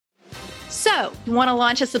So, you want to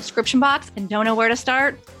launch a subscription box and don't know where to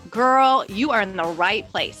start? Girl, you are in the right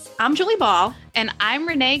place. I'm Julie Ball. And I'm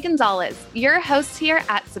Renee Gonzalez, your host here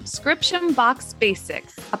at Subscription Box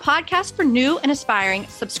Basics, a podcast for new and aspiring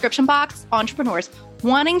subscription box entrepreneurs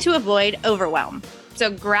wanting to avoid overwhelm. So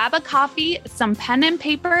grab a coffee, some pen and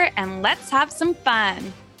paper, and let's have some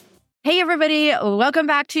fun. Hey, everybody. Welcome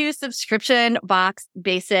back to Subscription Box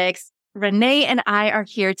Basics. Renee and I are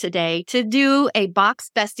here today to do a Box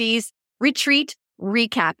Besties retreat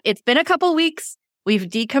recap. It's been a couple weeks. We've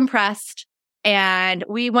decompressed and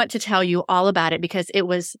we want to tell you all about it because it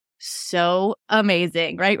was so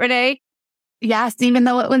amazing. Right, Renee? Yes, even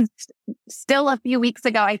though it was still a few weeks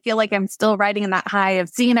ago, I feel like I'm still riding that high of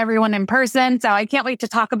seeing everyone in person. So I can't wait to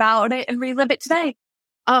talk about it and relive it today.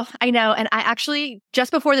 Oh, I know. And I actually,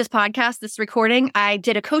 just before this podcast, this recording, I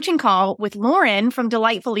did a coaching call with Lauren from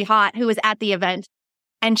Delightfully Hot, who was at the event.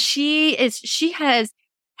 And she has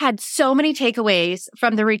had so many takeaways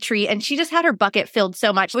from the retreat, and she just had her bucket filled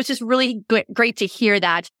so much, which is really great to hear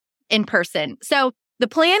that in person. So the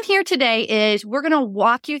plan here today is we're going to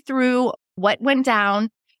walk you through what went down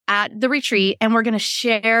at the retreat, and we're going to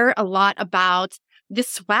share a lot about the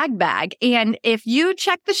swag bag. And if you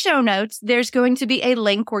check the show notes, there's going to be a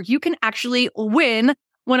link where you can actually win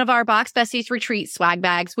one of our Box Besties retreat swag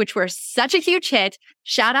bags, which were such a huge hit.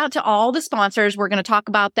 Shout out to all the sponsors. We're going to talk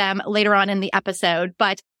about them later on in the episode.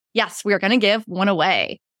 But yes, we are going to give one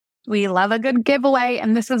away. We love a good giveaway.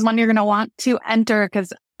 And this is one you're going to want to enter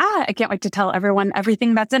because I can't wait to tell everyone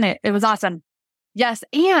everything that's in it. It was awesome. Yes.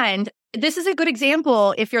 And this is a good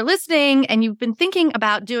example. If you're listening and you've been thinking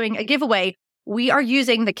about doing a giveaway, we are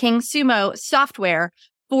using the King Sumo software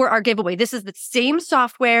for our giveaway. This is the same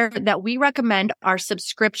software that we recommend our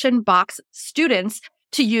subscription box students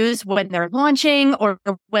to use when they're launching or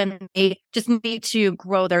when they just need to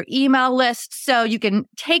grow their email list. So you can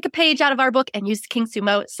take a page out of our book and use the King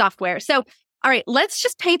Sumo software. So, all right, let's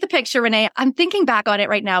just paint the picture, Renee. I'm thinking back on it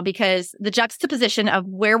right now because the juxtaposition of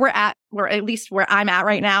where we're at, or at least where I'm at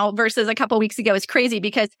right now versus a couple of weeks ago is crazy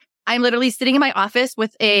because I'm literally sitting in my office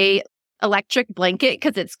with a electric blanket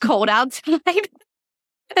because it's cold outside.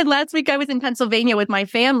 And last week I was in Pennsylvania with my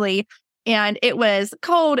family and it was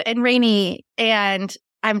cold and rainy. And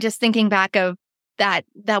I'm just thinking back of that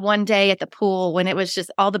one day at the pool when it was just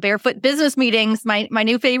all the barefoot business meetings, my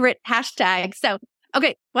new favorite hashtag. So,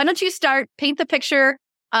 okay, why don't you start, paint the picture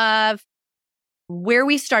of where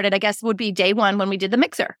we started, I guess would be day one when we did the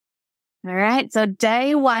mixer. All right. So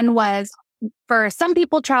day one was for some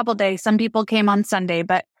people travel day. Some people came on Sunday,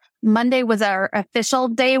 but Monday was our official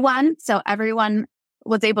day one. So everyone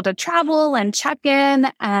was able to travel and check in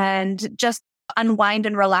and just unwind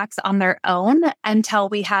and relax on their own until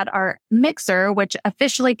we had our mixer, which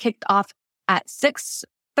officially kicked off at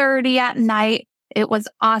 6:30 at night. It was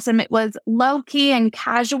awesome. It was low key and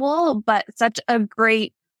casual, but such a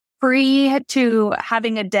great free to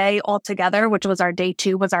having a day all together, which was our day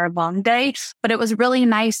two, was our long day. But it was really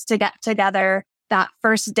nice to get together that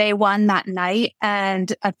first day one that night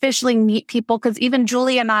and officially meet people. Because even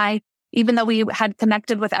Julie and I, even though we had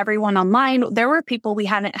connected with everyone online, there were people we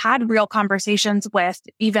hadn't had real conversations with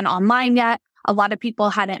even online yet. A lot of people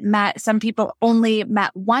hadn't met. Some people only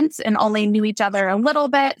met once and only knew each other a little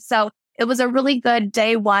bit. So it was a really good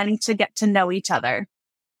day one to get to know each other.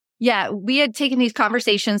 Yeah, we had taken these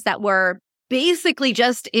conversations that were basically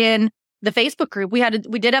just in the Facebook group. We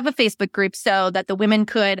did have a Facebook group so that the women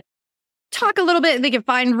could talk a little bit. They could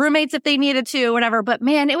find roommates if they needed to, whatever. But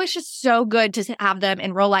man, it was just so good to have them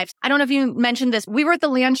in real life. I don't know if you mentioned this. We were at the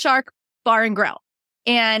Land Shark Bar and Grill.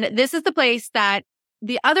 And this is the place that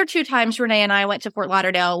the other two times Renee and I went to Fort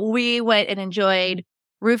Lauderdale, we went and enjoyed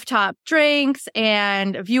rooftop drinks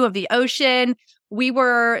and a view of the ocean.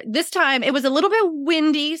 This time it was a little bit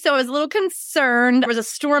windy, so I was a little concerned. There was a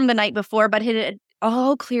storm the night before, but it had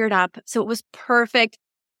all cleared up. So it was perfect.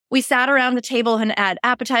 We sat around the table and had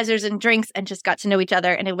appetizers and drinks and just got to know each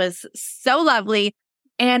other. And it was so lovely.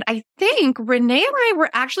 And I think Renee and I were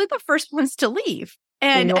actually the first ones to leave.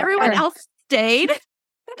 And everyone else stayed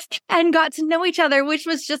and got to know each other, which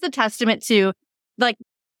was just a testament to like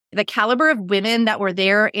the caliber of women that were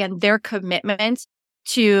there and their commitment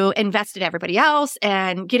to invest in everybody else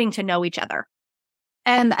and getting to know each other.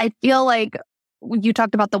 And I feel like you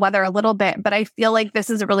talked about the weather a little bit, but I feel like this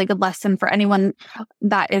is a really good lesson for anyone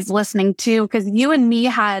that is listening too, because you and me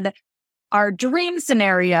had our dream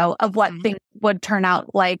scenario of what things would turn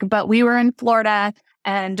out like, but we were in Florida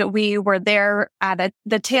and we were there at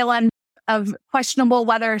the tail end of questionable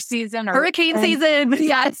weather season or hurricane season.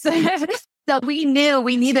 Yes. So we knew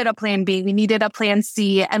we needed a plan B, we needed a plan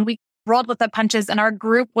C, and we rolled with the punches, and our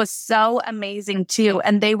group was so amazing too.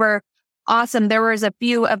 And they were awesome. There was a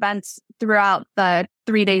few events throughout the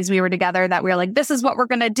 3 days we were together that we were like, this is what we're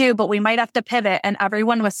going to do, but we might have to pivot. And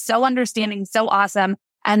everyone was so understanding, so awesome.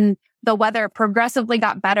 And the weather progressively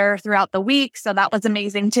got better throughout the week. So that was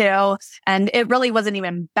amazing too. And it really wasn't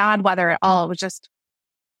even bad weather at all. It was just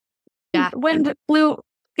wind blew,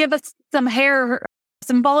 give us some hair,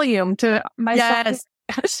 some volume to my Yes.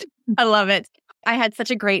 I love it. I had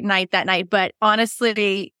such a great night that night, but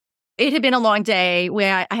honestly, it had been a long day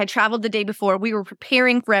where I had traveled the day before. We were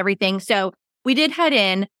preparing for everything. So we did head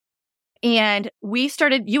in and we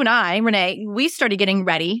started, you and I, Renee, we started getting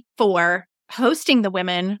ready for hosting the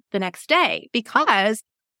women the next day because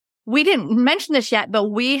we didn't mention this yet, but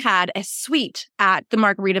we had a suite at the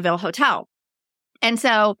Margaritaville Hotel. And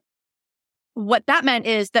so what that meant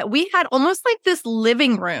is that we had almost like this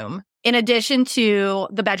living room in addition to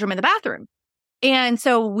the bedroom and the bathroom. And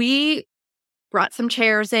so we brought some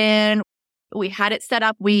chairs in. We had it set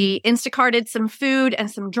up. We Instacarted some food and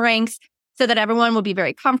some drinks so that everyone would be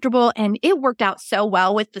very comfortable. And it worked out so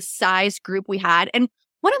well with the size group we had. And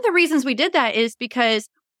one of the reasons we did that is because,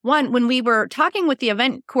 one, when we were talking with the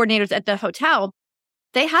event coordinators at the hotel,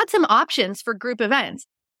 they had some options for group events.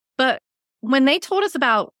 But when they told us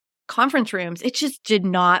about conference rooms, it just did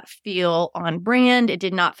not feel on brand. It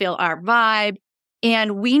did not feel our vibe.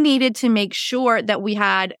 And we needed to make sure that we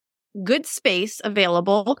had good space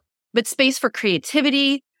available, but space for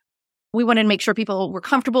creativity. We wanted to make sure people were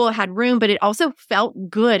comfortable, had room, but it also felt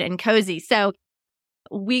good and cozy. So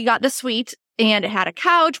we got the suite and it had a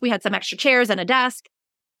couch. We had some extra chairs and a desk.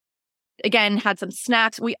 Again, had some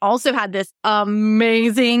snacks. We also had this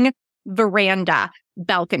amazing veranda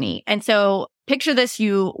balcony. And so picture this,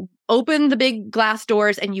 you open the big glass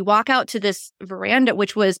doors and you walk out to this veranda,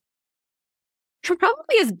 which was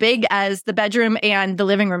probably as big as the bedroom and the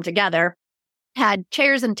living room together. Had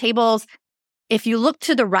chairs and tables. If you looked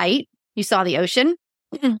to the right, you saw the ocean.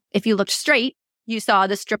 If you looked straight, you saw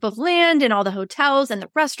the strip of land and all the hotels and the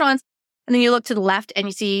restaurants. And then you look to the left and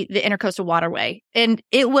you see the Intercoastal Waterway. And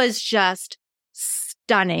it was just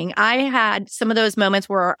stunning. I had some of those moments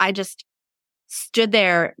where I just stood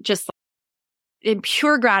there just in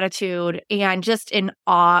pure gratitude and just in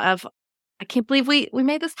awe of, I can't believe we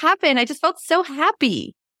made this happen. I just felt so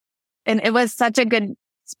happy. And it was such a good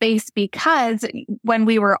space because when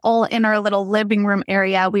we were all in our little living room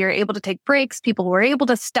area, we were able to take breaks. People were able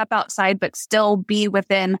to step outside, but still be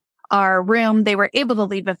within our room. They were able to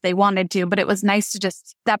leave if they wanted to, but it was nice to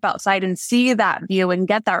just step outside and see that view and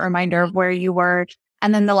get that reminder of where you were.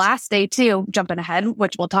 And then the last day too, jumping ahead,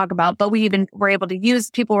 which we'll talk about, but we even were able to use,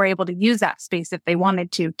 people were able to use that space if they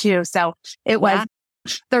wanted to too. So it was,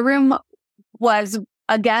 the room was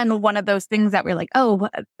again, one of those things that we're like, oh,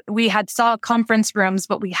 we had saw conference rooms,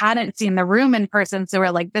 but we hadn't seen the room in person. So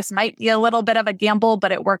we're like, this might be a little bit of a gamble,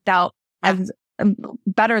 but it worked out as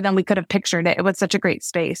better than we could have pictured it. It was such a great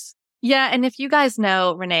space. Yeah. And if you guys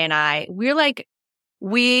know Renee and I, we're like,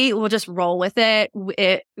 we will just roll with it.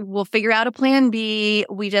 We'll figure out a plan B.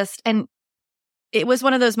 And it was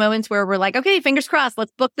one of those moments where we're like, okay, fingers crossed,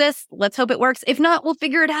 let's book this. Let's hope it works. If not, we'll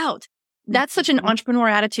figure it out. That's such an entrepreneur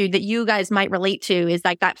attitude that you guys might relate to, is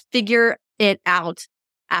like that figure it out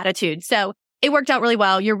attitude. So it worked out really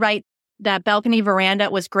well. You're right. That balcony veranda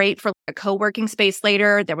was great for a co-working space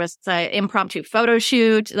later. There was an impromptu photo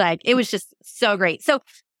shoot. Like, it was just so great. So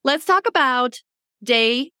let's talk about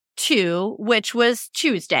day 2, which was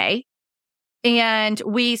Tuesday. And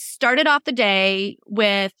we started off the day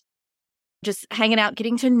with just hanging out,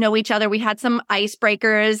 getting to know each other. We had some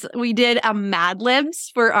icebreakers. We did a Mad Libs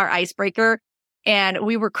for our icebreaker and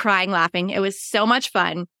we were crying laughing. It was so much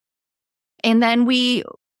fun. And then we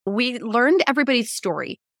learned everybody's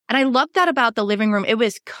story. And I loved that about the living room. It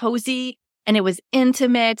was cozy and it was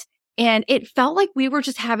intimate and it felt like we were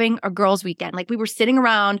just having a girls' weekend. Like, we were sitting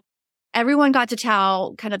around, everyone got to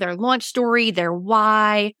tell kind of their launch story, their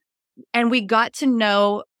why, and we got to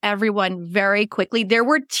know everyone very quickly. There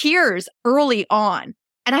were tears early on.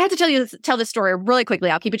 And I have to tell this story really quickly.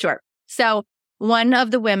 I'll keep it short. So one of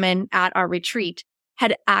the women at our retreat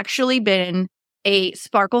had actually been a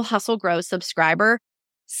Sparkle Hustle Grow subscriber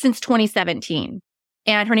since 2017.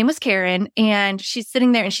 And her name was Karen. And she's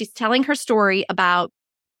sitting there and she's telling her story about,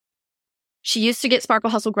 she used to get Sparkle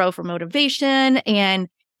Hustle Grow for motivation, and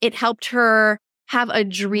it helped her have a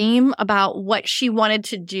dream about what she wanted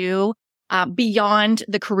to do beyond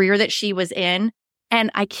the career that she was in. And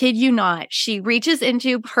I kid you not, she reaches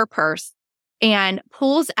into her purse and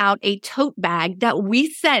pulls out a tote bag that we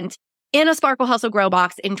sent in a Sparkle Hustle Grow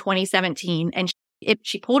box in 2017. And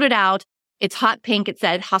she pulled it out. It's hot pink. It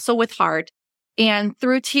said, "Hustle with Heart." And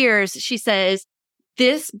through tears, she says,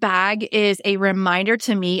 this bag is a reminder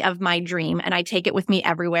to me of my dream, and I take it with me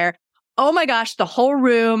everywhere. Oh my gosh, the whole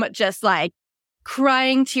room just like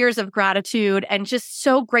crying tears of gratitude and just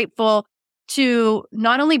so grateful to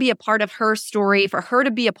not only be a part of her story, for her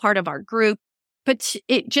to be a part of our group, but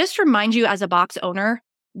it just reminds you as a box owner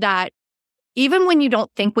that even when you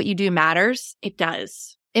don't think what you do matters, it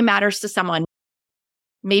does. It matters to someone.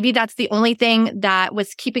 Maybe that's the only thing that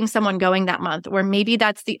was keeping someone going that month, or maybe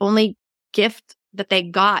that's the only gift that they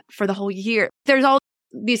got for the whole year. There's all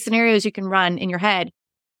these scenarios you can run in your head,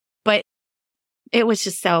 but it was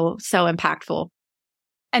just so impactful.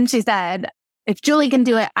 And she said, if Julie can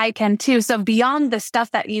do it, I can too. So beyond the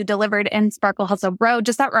stuff that you delivered in Sparkle Hustle Bro,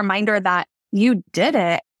 just that reminder that you did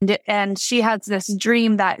it. And she has this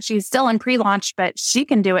dream that she's still in pre-launch, but she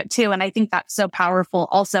can do it too. And I think that's so powerful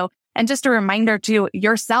also. And just a reminder to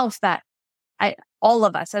yourself that all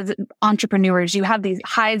of us as entrepreneurs, you have these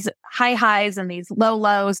high highs and these low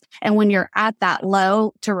lows. And when you're at that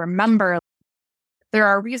low, to remember there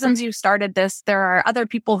are reasons you started this. There are other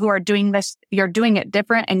people who are doing this. You're doing it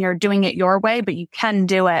different and you're doing it your way, but you can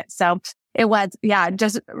do it. So it was,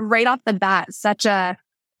 just right off the bat, such a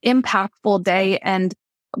impactful day. And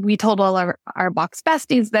we told all our box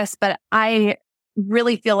besties this, but I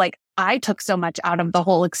really feel like I took so much out of the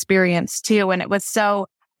whole experience too. And it was so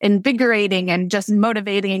invigorating and just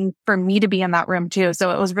motivating for me to be in that room too. So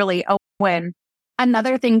it was really a win.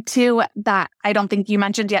 Another thing too that I don't think you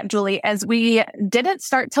mentioned yet, Julie, is we didn't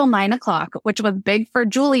start till 9:00, which was big for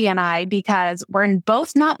Julie and I because we're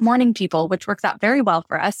both not morning people, which works out very well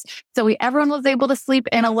for us. So everyone was able to sleep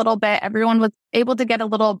in a little bit. Everyone was able to get a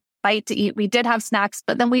little bite to eat. We did have snacks,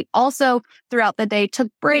 but then we also throughout the day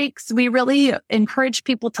took breaks. We really encouraged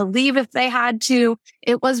people to leave if they had to.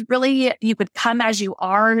 It was really, you could come as you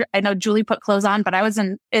are. I know Julie put clothes on, but I was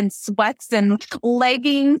in sweats and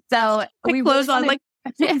leggings. So we clothes on like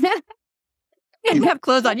you have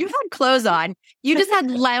clothes on. You had clothes on. You just had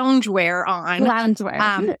loungewear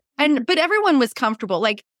on. But everyone was comfortable.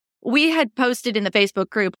 Like we had posted in the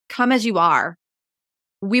Facebook group, come as you are.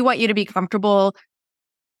 We want you to be comfortable.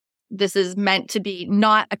 This is meant to be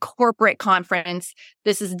not a corporate conference.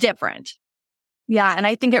 This is different. Yeah. And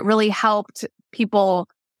I think it really helped people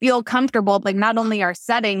feel comfortable, like not only our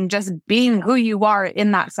setting, just being who you are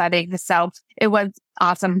in that setting. So it was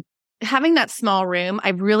awesome. Having that small room,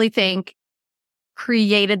 I really think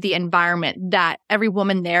created the environment that every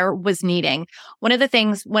woman there was needing. One of the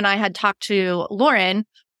things when I had talked to Lauren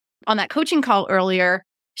on that coaching call earlier,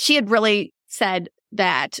 she had really said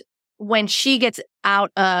that when she gets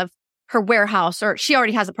out of her warehouse, or she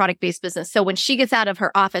already has a product-based business. So when she gets out of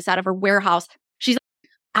her office, out of her warehouse, she's like,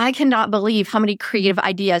 I cannot believe how many creative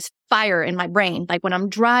ideas fire in my brain. Like when I'm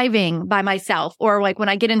driving by myself, or like when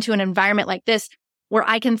I get into an environment like this, where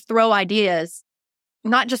I can throw ideas,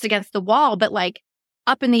 not just against the wall, but like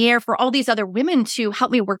up in the air for all these other women to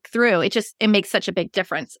help me work through. It makes such a big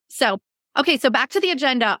difference. So, okay. So back to the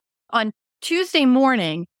agenda on Tuesday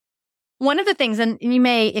morning. One of the things, and you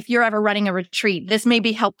may, if you're ever running a retreat, this may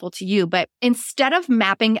be helpful to you, but instead of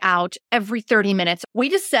mapping out every 30 minutes, we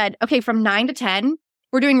just said, okay, from 9 to 10,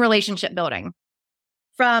 we're doing relationship building.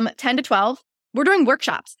 From 10 to 12, we're doing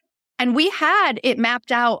workshops. And we had it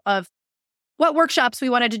mapped out of what workshops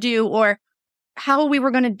we wanted to do or how we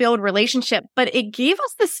were going to build relationship. But it gave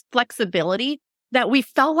us this flexibility that we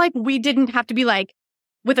felt like we didn't have to be like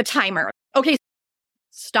with a timer. Okay,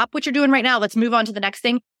 stop what you're doing right now. Let's move on to the next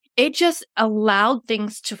thing. It just allowed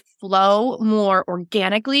things to flow more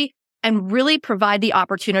organically and really provide the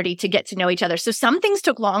opportunity to get to know each other. So some things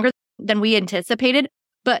took longer than we anticipated,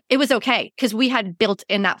 but it was okay because we had built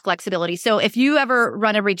in that flexibility. So if you ever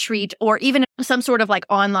run a retreat or even some sort of like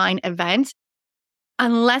online event,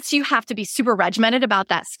 unless you have to be super regimented about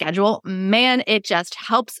that schedule, man, it just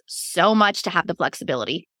helps so much to have the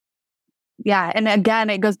flexibility. Yeah. And again,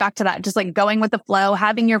 it goes back to that, just like going with the flow,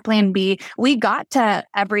 having your plan B. We got to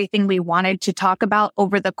everything we wanted to talk about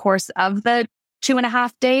over the course of the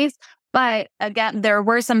 2.5 days. But again, there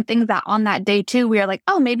were some things that on that day too, we were like,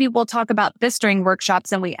 oh, maybe we'll talk about this during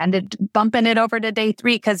workshops. And we ended bumping it over to day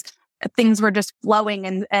 3 because things were just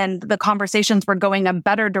flowing and the conversations were going a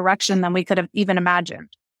better direction than we could have even imagined.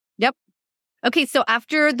 Yep. Okay. So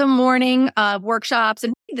after the morning of workshops,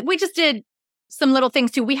 and we just did some little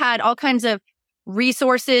things too. We had all kinds of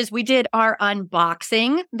resources. We did our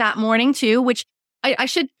unboxing that morning too, which I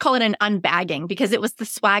should call it an unbagging because it was the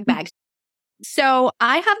swag bags. So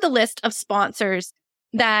I have the list of sponsors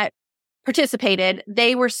that participated.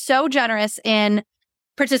 They were so generous in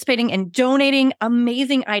participating and donating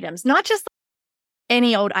amazing items, not just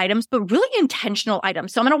any old items, but really intentional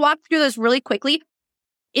items. So I'm going to walk through those really quickly.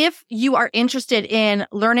 if you are interested in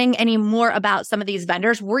learning any more about some of these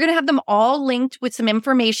vendors, we're going to have them all linked with some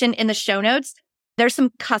information in the show notes. There's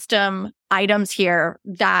some custom items here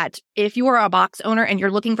that if you are a box owner and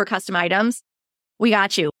you're looking for custom items, we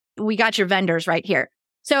got you. We got your vendors right here.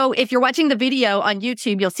 So if you're watching the video on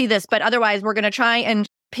YouTube, you'll see this, but otherwise we're going to try and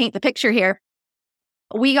paint the picture here.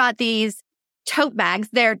 We got these tote bags.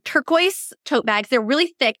 They're turquoise tote bags. They're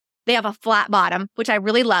really thick. They have a flat bottom, which I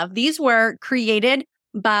really love. These were created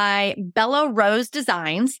by Bella Rose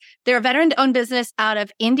Designs. They're a veteran-owned business out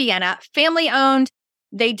of Indiana, family-owned.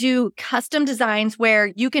 They do custom designs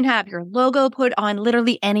where you can have your logo put on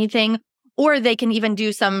literally anything, or they can even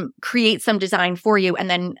create some design for you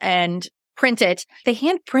and print it. They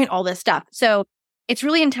hand print all this stuff. So it's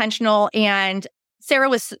really intentional. And Sarah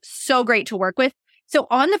was so great to work with. So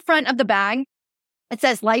on the front of the bag, it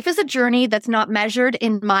says, life is a journey that's not measured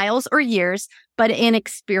in miles or years, but in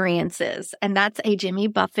experiences. And that's a Jimmy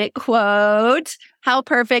Buffett quote. How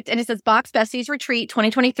perfect. And it says Box Besties Retreat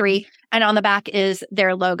 2023. And on the back is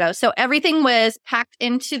their logo. So everything was packed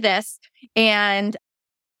into this and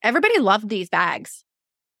everybody loved these bags.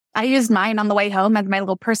 I used mine on the way home as my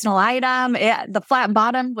little personal item. The flat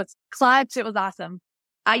bottom was clutch. It was awesome.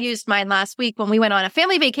 I used mine last week when we went on a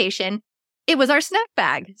family vacation. It was our snack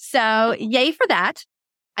bag. So yay for that.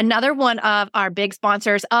 Another one of our big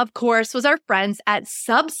sponsors, of course, was our friends at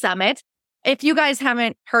Sub Summit. If you guys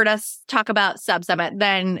haven't heard us talk about Sub Summit,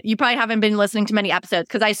 then you probably haven't been listening to many episodes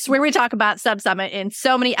because I swear we talk about Sub Summit in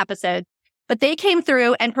so many episodes. But they came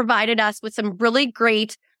through and provided us with some really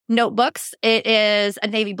great notebooks. It is a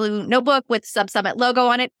navy blue notebook with Sub Summit logo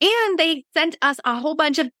on it. And they sent us a whole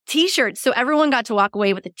bunch of t-shirts. So everyone got to walk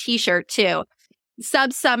away with a t-shirt too.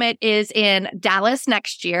 Sub Summit is in Dallas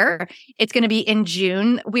next year. It's going to be in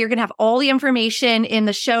June. We're going to have all the information in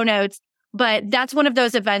the show notes, but that's one of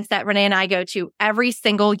those events that Renee and I go to every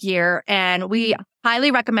single year, and we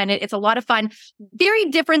highly recommend it. It's a lot of fun. Very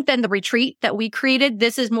different than the retreat that we created.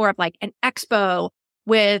 This is more of like an expo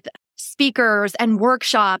with speakers and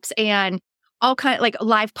workshops and all kind of like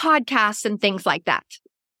live podcasts and things like that.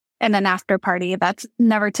 And an after party that's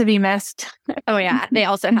never to be missed. Oh, yeah. They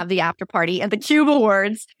also have the after party and the Cube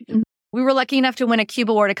Awards. We were lucky enough to win a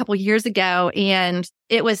Cube Award a couple years ago, and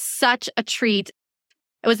it was such a treat.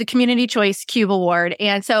 It was the Community Choice Cube Award.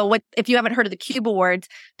 And so if you haven't heard of the Cube Awards,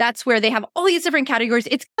 that's where they have all these different categories.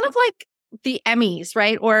 It's kind of like the Emmys,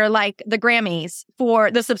 right? Or like the Grammys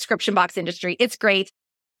for the subscription box industry. It's great.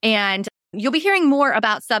 And you'll be hearing more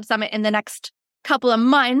about Sub Summit in the next couple of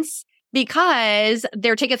months, because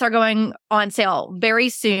their tickets are going on sale very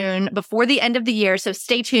soon before the end of the year. So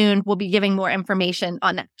stay tuned. We'll be giving more information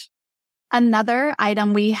on that. Another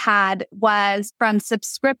item we had was from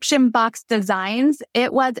Subscription Box Designs.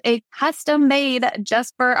 It was a custom made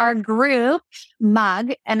just for our group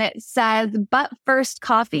mug, and it says, but first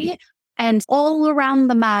coffee. And all around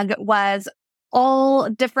the mug was all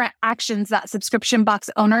different actions that subscription box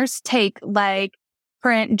owners take, like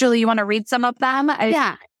print. Julie, you want to read some of them?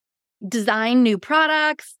 Yeah. Design new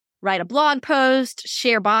products, write a blog post,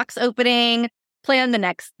 share box opening, plan the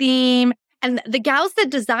next theme. And the gals that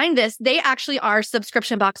designed this, they actually are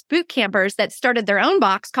subscription box boot campers that started their own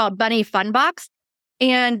box called Bunny Fun Box.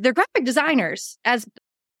 And they're graphic designers, as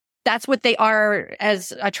that's what they are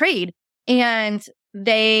as a trade. And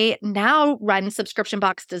they now run subscription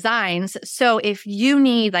box designs. So if you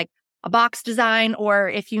need like a box design, or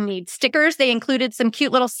if you need stickers, they included some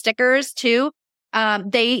cute little stickers too.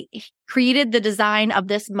 They created the design of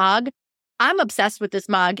this mug. I'm obsessed with this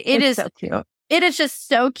mug. It's so cute. It is just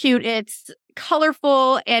so cute. It's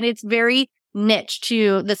colorful and it's very niche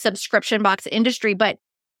to the subscription box industry. But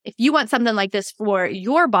if you want something like this for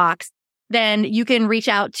your box, then you can reach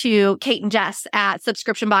out to Kate and Jess at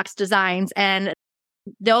Subscription Box Designs, and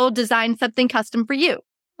they'll design something custom for you.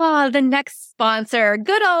 Oh, the next sponsor,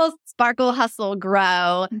 good old Sparkle Hustle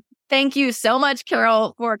Grow. Thank you so much,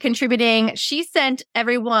 Carol, for contributing. She sent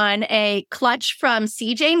everyone a clutch from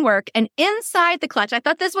CJ Work, and inside the clutch, I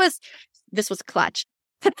thought this was a clutch.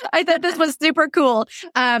 I thought this was super cool.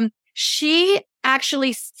 She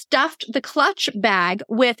actually stuffed the clutch bag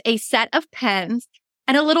with a set of pens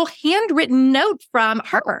and a little handwritten note from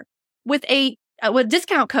her with a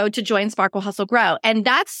discount code to join Sparkle Hustle Grow. And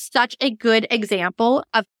that's such a good example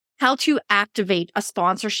of how to activate a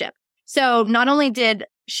sponsorship. So not only did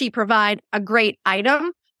she provide a great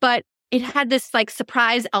item, but it had this like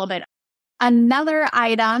surprise element. Another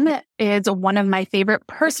item is one of my favorite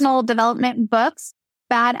personal development books,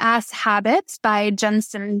 Badass Habits by Jen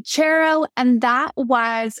Sincero. And that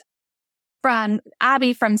was from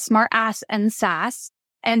Abby from Smart Ass and Sass.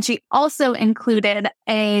 And she also included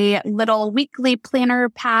a little weekly planner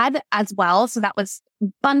pad as well. So that was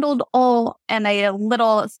bundled all in a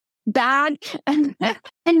little bag. And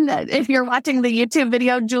if you're watching the YouTube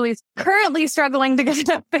video, Julie's currently struggling to get it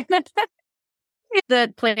open.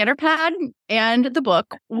 The planner pad and the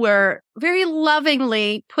book were very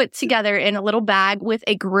lovingly put together in a little bag with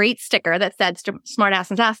a great sticker that said Smart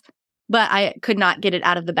Ass and Sass, but I could not get it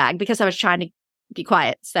out of the bag because I was trying to be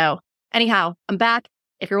quiet. So anyhow, I'm back.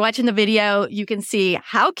 If you're watching the video, you can see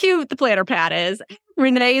how cute the planner pad is.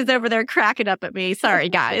 Renee is over there cracking up at me. Sorry,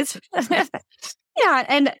 guys.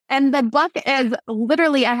 Yeah. And the book is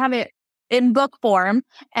literally, I have it in book form.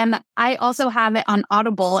 And I also have it on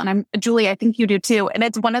Audible. And Julie, I think you do too. And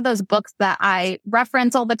it's one of those books that I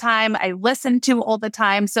reference all the time. I listen to all the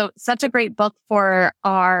time. So such a great book for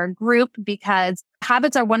our group because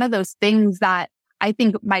habits are one of those things that I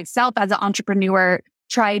think myself as an entrepreneur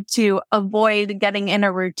tried to avoid getting in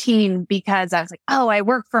a routine because I was like, oh, I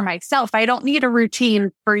work for myself. I don't need a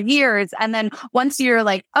routine for years. And then once you're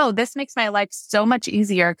like, oh, this makes my life so much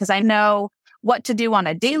easier because I know what to do on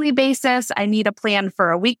a daily basis. I need a plan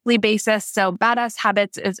for a weekly basis. So Badass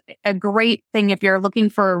Habits is a great thing if you're looking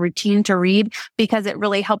for a routine to read because it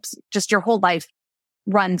really helps just your whole life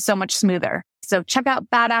run so much smoother. So check out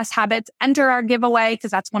Badass Habits, enter our giveaway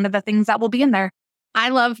because that's one of the things that will be in there. I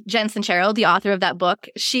love Jen Sincero, the author of that book.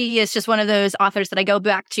 She is just one of those authors that I go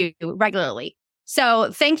back to regularly.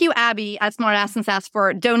 So thank you, Abby at Smart Ass and Sass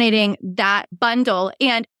for donating that bundle.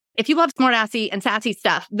 And if you love smart assy and sassy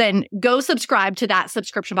stuff, then go subscribe to that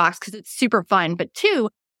subscription box because it's super fun. But two,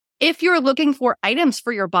 if you're looking for items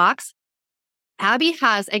for your box, Abby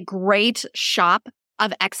has a great shop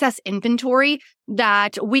of excess inventory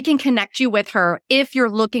that we can connect you with her if you're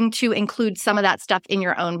looking to include some of that stuff in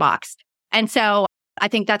your own box. And so I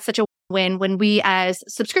think that's such a win when we as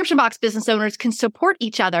subscription box business owners can support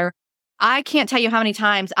each other. I can't tell you how many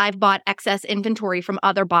times I've bought excess inventory from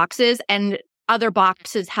other boxes and other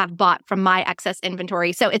boxes have bought from my excess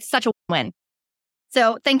inventory. So it's such a win.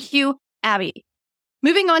 So thank you, Abby.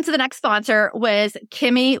 Moving on to the next sponsor was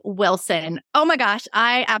Kimmy Wilson. Oh my gosh,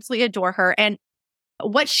 I absolutely adore her. And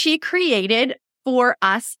what she created for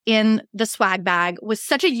us in the swag bag was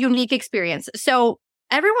such a unique experience. So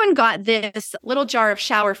everyone got this little jar of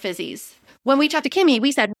shower fizzies. When we talked to Kimmy,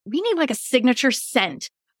 we said, we need like a signature scent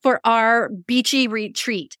for our beachy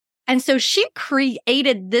retreat. And so she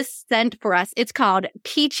created this scent for us. It's called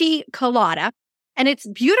Peachy Colada, and it's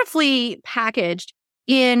beautifully packaged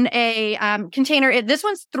in a container. This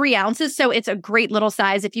one's 3 ounces, so it's a great little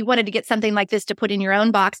size if you wanted to get something like this to put in your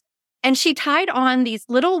own box. And she tied on these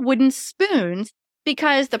little wooden spoons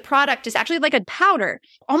because the product is actually like a powder,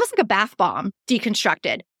 almost like a bath bomb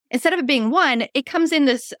deconstructed. Instead of it being one, it comes in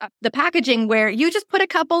this the packaging where you just put a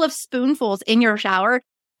couple of spoonfuls in your shower.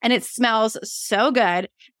 And it smells so good.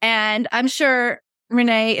 And I'm sure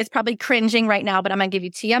Renee is probably cringing right now, but I'm going to give you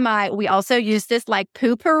TMI. We also use this like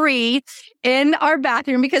poopery in our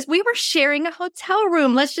bathroom because we were sharing a hotel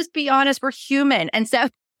room. Let's just be honest. We're human. And so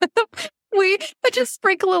we would just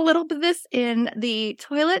sprinkle a little bit of this in the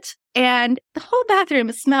toilet and the whole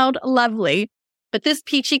bathroom smelled lovely. But this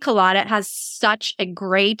Peachy Colada has such a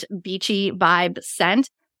great beachy vibe scent.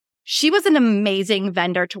 She was an amazing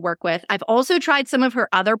vendor to work with. I've also tried some of her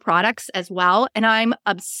other products as well, and I'm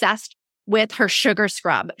obsessed with her sugar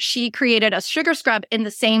scrub. She created a sugar scrub in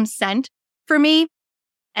the same scent for me,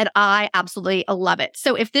 and I absolutely love it.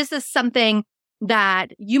 So if this is something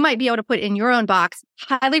that you might be able to put in your own box,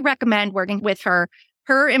 highly recommend working with her.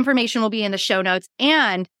 Her information will be in the show notes.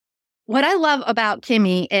 And what I love about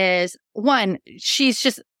Kimmy is, one, she's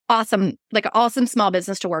just awesome, like an awesome small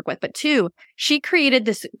business to work with. But two, she created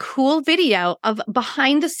this cool video of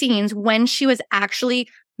behind the scenes when she was actually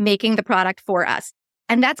making the product for us.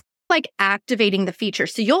 And that's like activating the feature.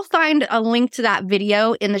 So you'll find a link to that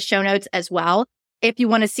video in the show notes as well if you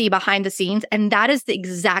want to see behind the scenes. And that is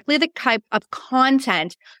exactly the type of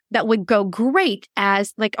content that would go great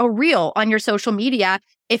as like a reel on your social media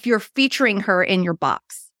if you're featuring her in your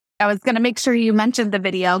box. I was going to make sure you mentioned the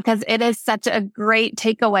video because it is such a great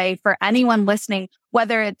takeaway for anyone listening,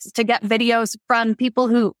 whether it's to get videos from people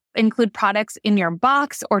who include products in your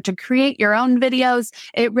box or to create your own videos.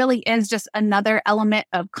 It really is just another element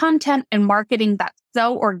of content and marketing that's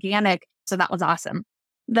so organic. So that was awesome.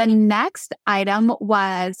 The next item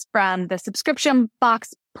was from the subscription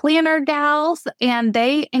box planner gals, and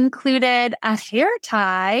they included a hair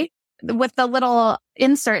tie with the little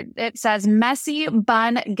insert. It says messy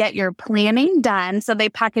bun, get your planning done. So they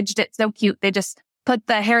packaged it so cute. They just put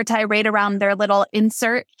the hair tie right around their little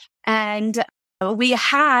insert. And We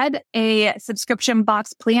had a subscription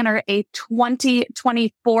box planner, a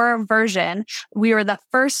 2024 version. We were the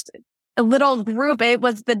first little group. It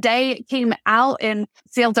was the day it came out, and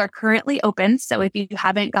sales are currently open. So if you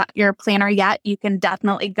haven't got your planner yet, you can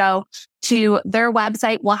definitely go to their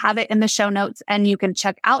website. We'll have it in the show notes and you can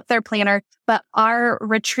check out their planner. But our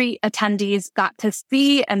retreat attendees got to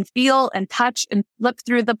see and feel and touch and flip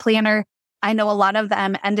through the planner. I know a lot of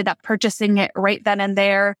them ended up purchasing it right then and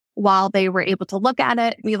there while they were able to look at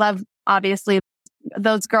it. We love, obviously,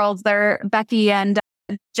 those girls. They're Becky and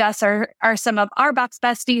Jess are some of our box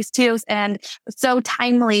besties too. And so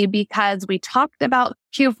timely because we talked about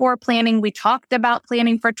Q4 planning. We talked about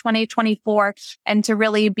planning for 2024, and to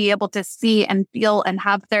really be able to see and feel and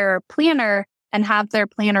have their planner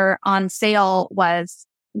on sale was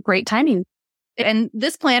great timing. And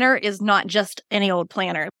this planner is not just any old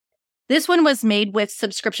planner. This one was made with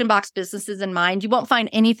subscription box businesses in mind. You won't find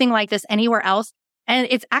anything like this anywhere else. And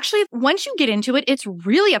it's actually, once you get into it, it's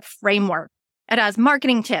really a framework. It has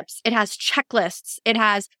marketing tips. It has checklists. It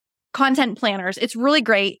has content planners. It's really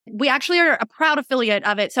great. We actually are a proud affiliate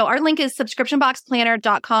of it. So our link is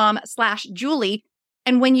subscriptionboxplanner.com/Julie.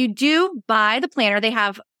 And when you do buy the planner, they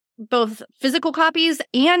have both physical copies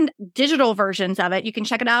and digital versions of it. You can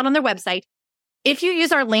check it out on their website. If you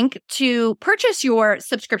use our link to purchase your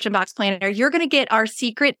subscription box planner, you're going to get our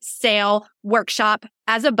secret sale workshop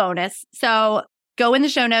as a bonus. So go in the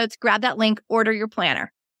show notes, grab that link, order your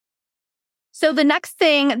planner. So the next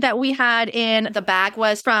thing that we had in the bag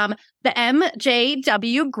was from the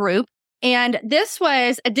MJW group. And this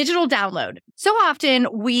was a digital download. So often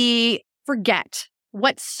we forget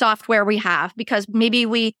what software we have because maybe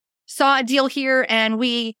we saw a deal here and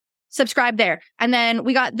we subscribed there. And then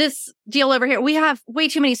we got this deal over here. We have way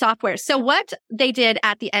too many softwares. So what they did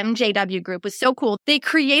at the MJW group was so cool. They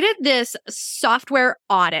created this software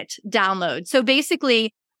audit download. So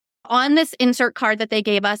basically, on this insert card that they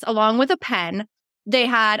gave us, along with a pen, they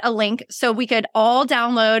had a link so we could all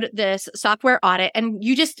download this software audit, and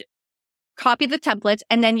you just copy the templates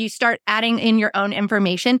and then you start adding in your own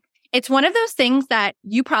information. It's one of those things that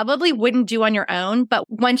you probably wouldn't do on your own, but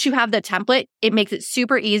once you have the template, it makes it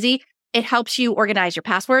super easy. It helps you organize your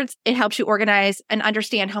passwords. It helps you organize and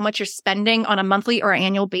understand how much you're spending on a monthly or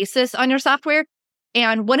annual basis on your software.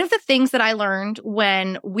 And one of the things that I learned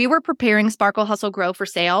when we were preparing Sparkle Hustle Grow for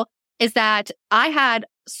sale is that I had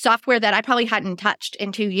software that I probably hadn't touched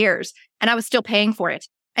in 2 years, and I was still paying for it.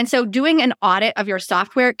 And so doing an audit of your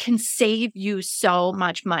software can save you so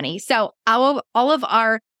much money. So all of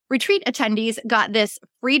our retreat attendees got this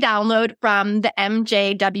free download from the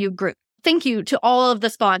MJW group. Thank you to all of the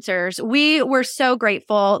sponsors. We were so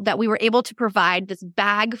grateful that we were able to provide this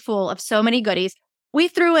bag full of so many goodies. We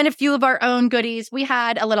threw in a few of our own goodies. We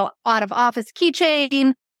had a little out of office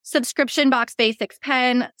keychain, subscription box basics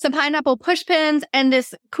pen, some pineapple push pins, and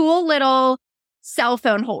this cool little cell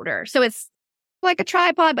phone holder. So it's like a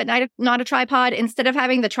tripod, but not a tripod. Instead of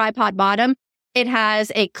having the tripod bottom, it has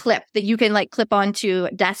a clip that you can clip onto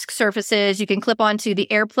desk surfaces. You can clip onto the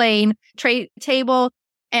airplane tray table.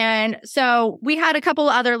 And so we had a couple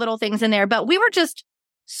other little things in there, but we were just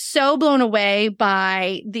so blown away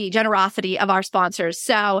by the generosity of our sponsors.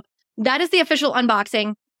 So that is the official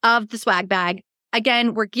unboxing of the swag bag.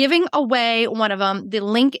 Again, we're giving away one of them. The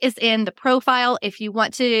link is in the profile if you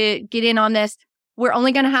want to get in on this. We're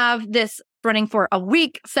only going to have this running for a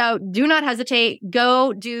week. So do not hesitate.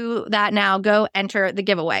 Go do that now. Go enter the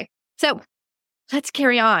giveaway. So let's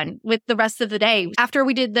carry on with the rest of the day. After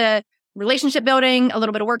we did the relationship building, a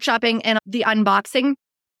little bit of workshopping, and the unboxing,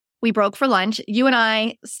 we broke for lunch. You and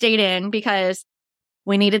I stayed in because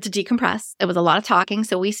we needed to decompress. It was a lot of talking.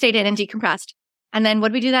 So we stayed in and decompressed. And then what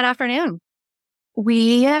did we do that afternoon?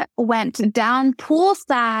 We went down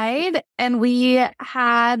poolside and we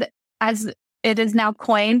had, as it is now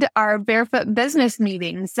coined, our barefoot business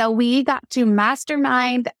meeting. So we got to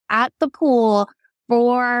mastermind at the pool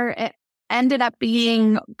for, it ended up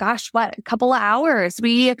being, a couple of hours.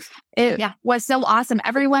 It was so awesome.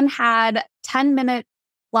 Everyone had 10 minutes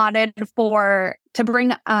allotted to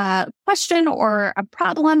bring a question or a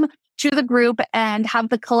problem to the group and have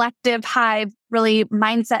the collective hive really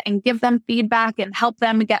mindset and give them feedback and help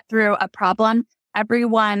them get through a problem.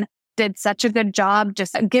 Everyone did such a good job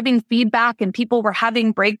just giving feedback, and people were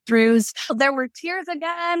having breakthroughs. There were tears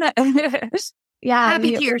again.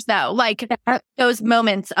 Happy tears though, those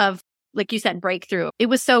moments of, like you said, breakthrough. It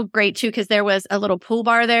was so great too, because there was a little pool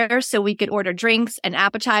bar there so we could order drinks and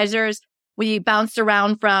appetizers. We bounced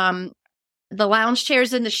around from the lounge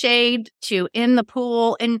chairs in the shade to in the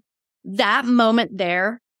pool. And that moment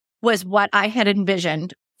there was what I had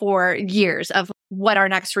envisioned for years of what our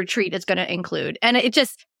next retreat is going to include. And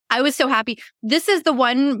I was so happy. This is the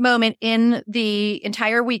one moment in the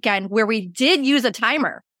entire weekend where we did use a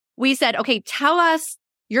timer. We said, okay, tell us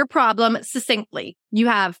your problem succinctly. You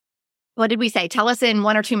have, what did we say? Tell us in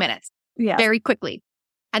 1 or 2 minutes. Yeah. Very quickly.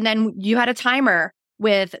 And then you had a timer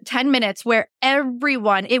with 10 minutes where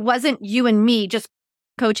everyone, it wasn't you and me just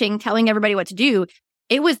coaching, telling everybody what to do.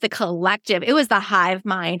 It was the collective. It was the hive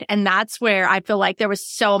mind. And that's where I feel like there was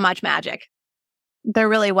so much magic. There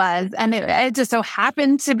really was. And it just so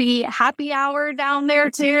happened to be happy hour down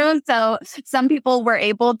there too. So some people were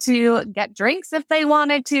able to get drinks if they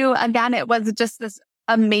wanted to. Again, it was just this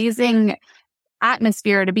amazing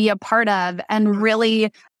atmosphere to be a part of, and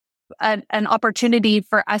really an opportunity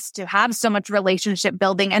for us to have so much relationship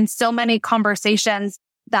building and so many conversations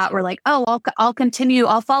that were like, oh, I'll continue.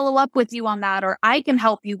 I'll follow up with you on that, or I can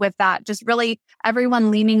help you with that. Just really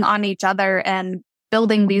everyone leaning on each other and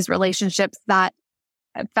building these relationships that,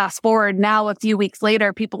 fast forward now, a few weeks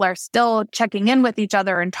later, people are still checking in with each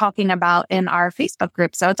other and talking about in our Facebook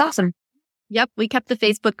group. So it's awesome. Yep. We kept the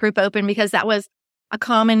Facebook group open because that was a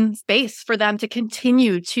common space for them to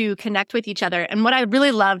continue to connect with each other. And what I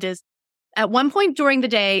really loved is at one point during the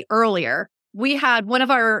day earlier, we had one of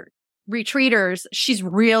our retreaters. She's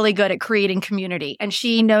really good at creating community and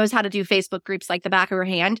she knows how to do Facebook groups like the back of her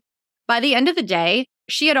hand. By the end of the day,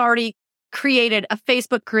 she had already created a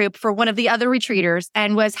Facebook group for one of the other retreaters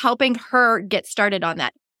and was helping her get started on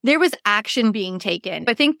that. There was action being taken.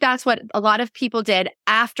 I think that's what a lot of people did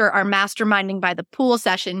after our masterminding by the pool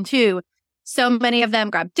session too. So many of them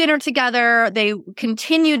grabbed dinner together. They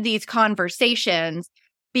continued these conversations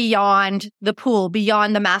beyond the pool,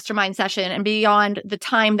 beyond the mastermind session, and beyond the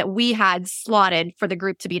time that we had slotted for the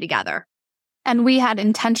group to be together. And we had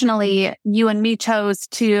intentionally, you and me chose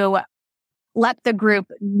to let the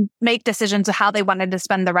group make decisions of how they wanted to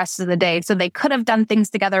spend the rest of the day. So they could have done things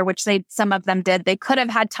together, which some of them did. They could have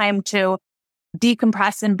had time to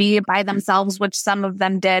decompress and be by themselves, which some of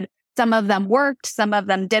them did. Some of them worked, some of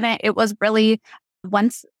them didn't. It was really,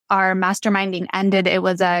 once our masterminding ended, it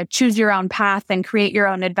was a choose your own path and create your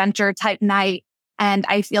own adventure type night. And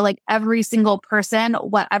I feel like every single person,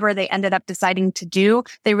 whatever they ended up deciding to do,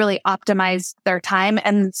 they really optimized their time,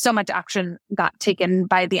 and so much action got taken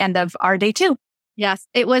by the end of our day too. Yes,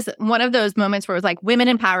 it was one of those moments where it was like women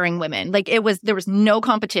empowering women. Like there was no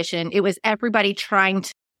competition. It was everybody trying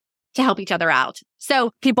to help each other out.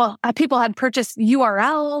 So people had purchased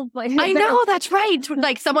URL. I know, that's right.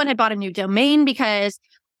 Like someone had bought a new domain because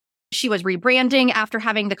she was rebranding after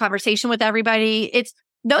having the conversation with everybody.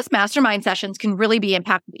 Those mastermind sessions can really be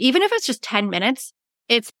impactful. Even if it's just 10 minutes,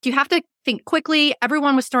 you have to think quickly.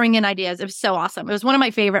 Everyone was throwing in ideas. It was so awesome. It was one of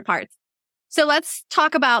my favorite parts. So let's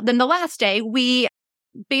talk about then the last day. We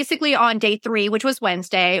basically on day 3, which was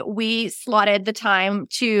Wednesday, we slotted the time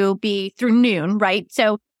to be through noon, right?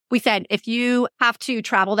 So we said, if you have to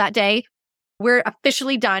travel that day, we're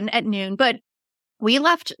officially done at noon. But we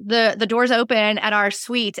left the doors open at our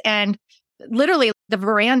suite and literally the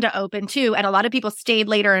veranda open too. And a lot of people stayed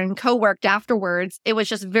later and co-worked afterwards. It was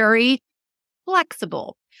just very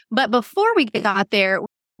flexible. But before we got there,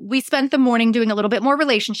 we spent the morning doing a little bit more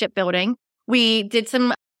relationship building. We did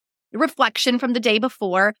some reflection from the day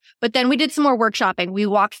before, but then we did some more workshopping. We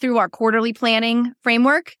walked through our quarterly planning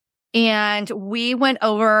framework and we went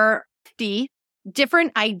over the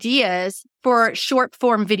different ideas for short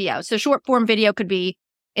form video. So short form video could be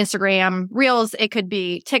Instagram Reels, it could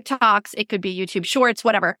be TikToks, it could be YouTube Shorts,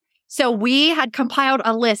 whatever. So we had compiled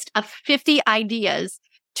a list of 50 ideas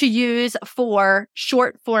to use for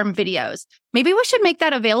short form videos. Maybe we should make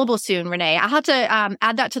that available soon, Renee. I'll have to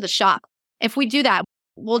add that to the shop. If we do that,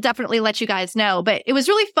 we'll definitely let you guys know. But it was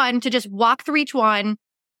really fun to just walk through each one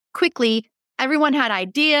quickly. Everyone had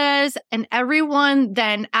ideas and everyone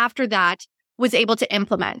then after that was able to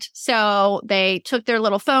implement. So they took their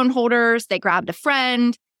little phone holders, they grabbed a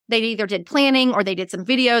friend, they either did planning or they did some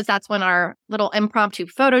videos. That's when our little impromptu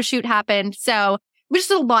photo shoot happened. So it was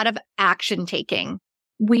just a lot of action taking.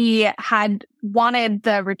 We had wanted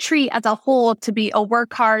the retreat as a whole to be a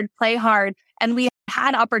work hard, play hard, and we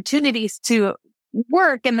had opportunities to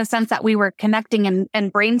work in the sense that we were connecting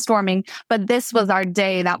and brainstorming. But this was our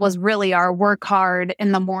day. That was really our work hard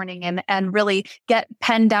in the morning and really get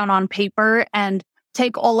pen down on paper and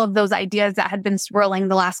take all of those ideas that had been swirling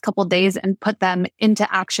the last couple of days and put them into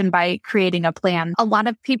action by creating a plan. A lot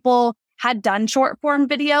of people had done short form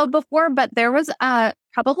video before, but there was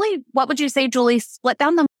probably, what would you say, Julie, split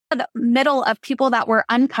down the middle of people that were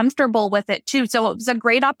uncomfortable with it too. So it was a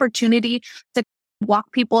great opportunity to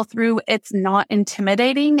walk people through. It's not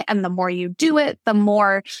intimidating. And the more you do it, the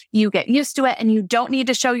more you get used to it. And you don't need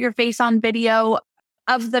to show your face on video.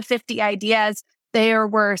 Of the 50 ideas, there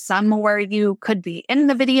were some where you could be in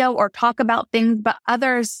the video or talk about things, but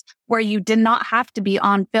others where you did not have to be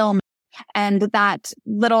on film. And that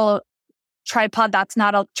little tripod, that's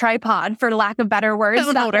not a tripod for lack of better words,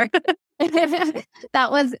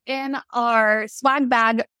 that was in our swag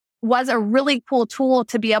bag, was a really cool tool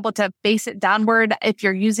to be able to face it downward if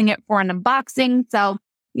you're using it for an unboxing. So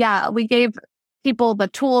yeah, we gave people the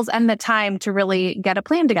tools and the time to really get a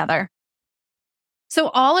plan together. So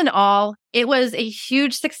all in all, it was a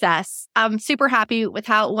huge success. I'm super happy with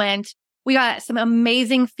how it went. We got some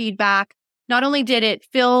amazing feedback. Not only did it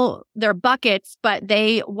fill their buckets, but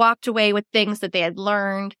they walked away with things that they had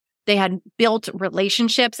learned. They had built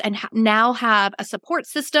relationships and now have a support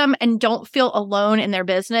system and don't feel alone in their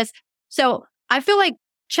business. So I feel like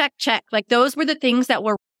check. Like those were the things that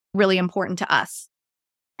were really important to us.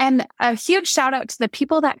 And a huge shout out to the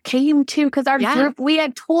people that came too, because our group, we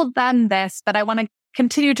had told them this, but I want to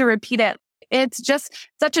continue to repeat it. It's just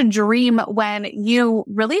such a dream when you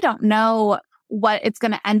really don't know what it's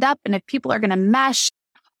going to end up and if people are going to mesh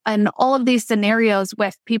and all of these scenarios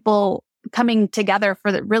with people coming together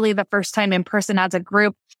for really the first time in person as a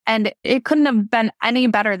group. And it couldn't have been any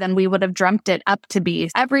better than we would have dreamt it up to be.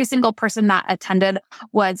 Every single person that attended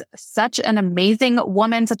was such an amazing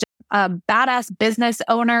woman, such a badass business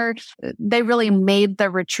owner. They really made the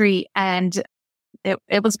retreat, and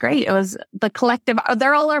it was great. It was the collective.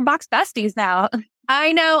 They're all our box besties now.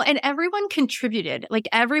 I know. And everyone contributed. Like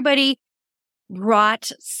everybody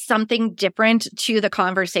brought something different to the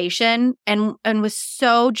conversation and was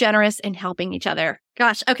so generous in helping each other.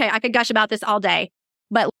 Gosh, okay, I could gush about this all day,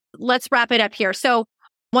 but let's wrap it up here. So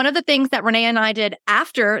one of the things that Renee and I did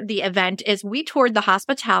after the event is we toured the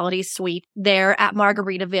hospitality suite there at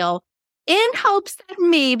Margaritaville in hopes that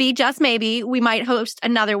maybe, just maybe, we might host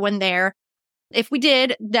another one there. If we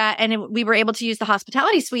did that and we were able to use the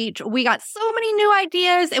hospitality suite, we got so many new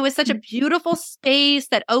ideas. It was such a beautiful space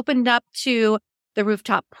that opened up to the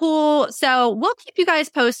rooftop pool. So we'll keep you guys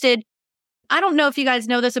posted. I don't know if you guys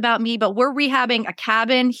know this about me, but we're rehabbing a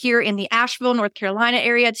cabin here in the Asheville, North Carolina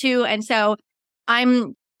area too. And so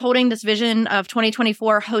I'm holding this vision of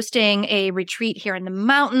 2024, hosting a retreat here in the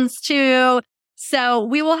mountains too. So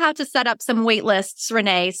we will have to set up some wait lists,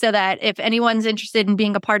 Renee, so that if anyone's interested in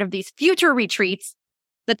being a part of these future retreats,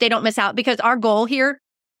 that they don't miss out, because our goal here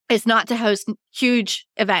is not to host huge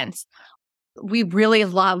events. We really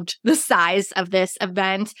loved the size of this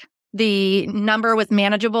event. The number was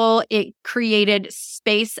manageable. It created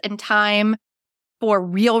space and time for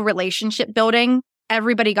real relationship building.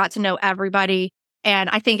 Everybody got to know everybody. And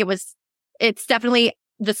I think it's definitely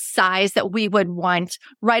the size that we would want,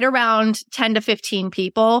 right around 10 to 15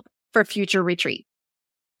 people for future retreat.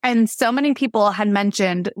 And so many people had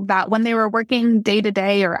mentioned that when they were working day to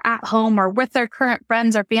day or at home or with their current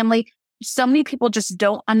friends or family, so many people just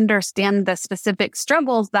don't understand the specific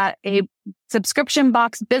struggles that a subscription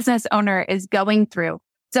box business owner is going through.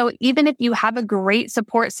 So even if you have a great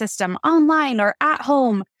support system online or at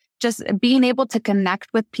home, just being able to connect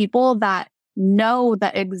with people that know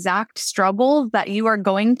the exact struggles that you are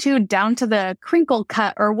going to, down to the crinkle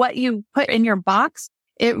cut or what you put in your box,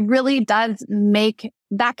 it really does make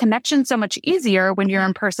that connection so much easier when you're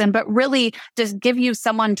in person, but really just give you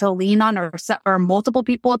someone to lean on or multiple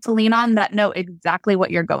people to lean on that know exactly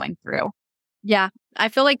what you're going through. Yeah. I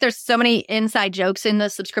feel like there's so many inside jokes in the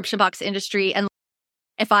subscription box industry. And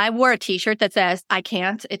if I wore a t-shirt that says, I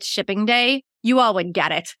can't, it's shipping day, you all would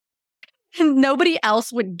get it. Nobody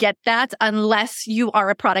else would get that unless you are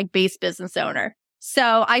a product-based business owner.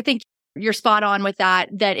 So I think you're spot on with that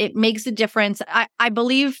it makes a difference. I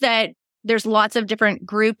believe that there's lots of different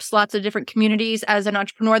groups, lots of different communities as an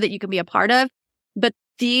entrepreneur that you can be a part of. But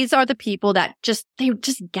these are the people that they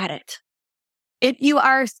just get it. If you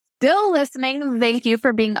are still listening, thank you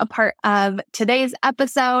for being a part of today's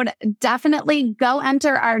episode. Definitely go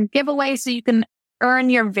enter our giveaway so you can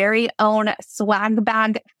earn your very own swag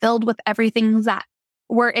bag filled with everything that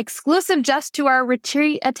were exclusive just to our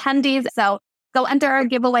retreat attendees. So go enter our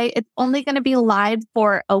giveaway. It's only going to be live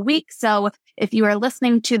for a week. So if you are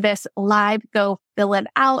listening to this live, go fill it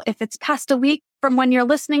out. If it's past a week from when you're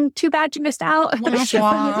listening, too bad you missed out.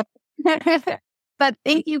 But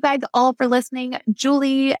thank you guys all for listening.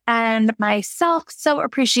 Julie and myself so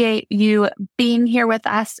appreciate you being here with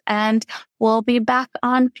us, and we'll be back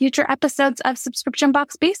on future episodes of Subscription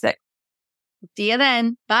Box Basics. See you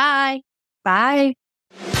then. Bye. Bye.